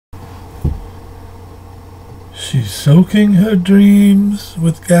She's soaking her dreams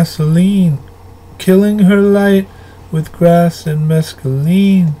with gasoline, killing her light with grass and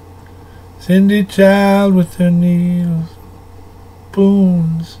mescaline. Cindy Child with her needles,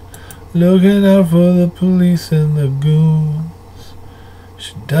 spoons, looking out for the police and the goons.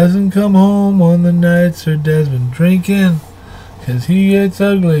 She doesn't come home on the nights her dad's been drinking, 'cause he gets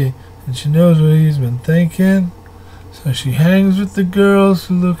ugly and she knows what he's been thinking. So she hangs with the girls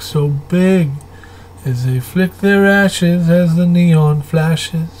who look so big as they flick their ashes as the neon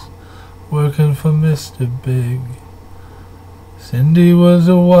flashes, working for Mr. Big. Cindy was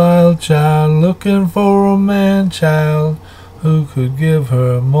a wild child looking for a man-child who could give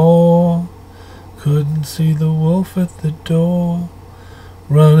her more. Couldn't see the wolf at the door,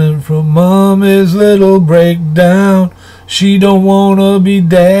 running from Mommy's little breakdown. She don't wanna be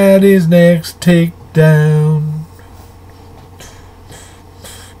Daddy's next takedown.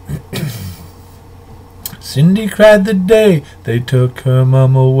 Cindy cried the day they took her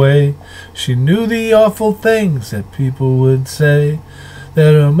mom away. She knew the awful things that people would say,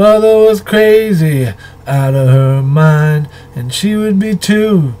 that her mother was crazy, out of her mind, and she would be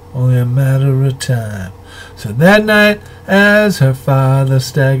too, only a matter of time. So that night, as her father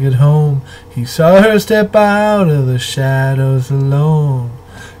staggered home, he saw her step out of the shadows alone.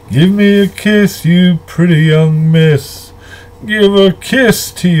 Give me a kiss, you pretty young miss. Give a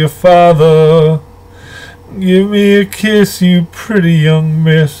kiss to your father. Give me a kiss, you pretty young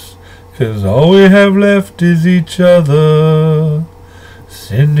miss, 'cause all we have left is each other.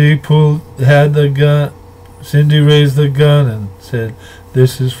 Cindy raised the gun and said,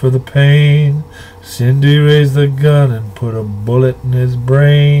 this is for the pain. Cindy raised the gun and put a bullet in his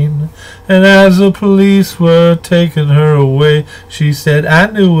brain. And as the police were taking her away, she said, I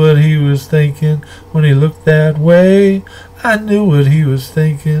knew what he was thinking when he looked that way. I knew what he was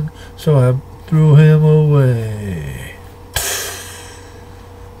thinking, so I threw him away.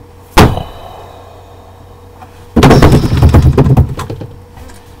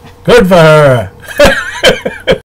 Good for her.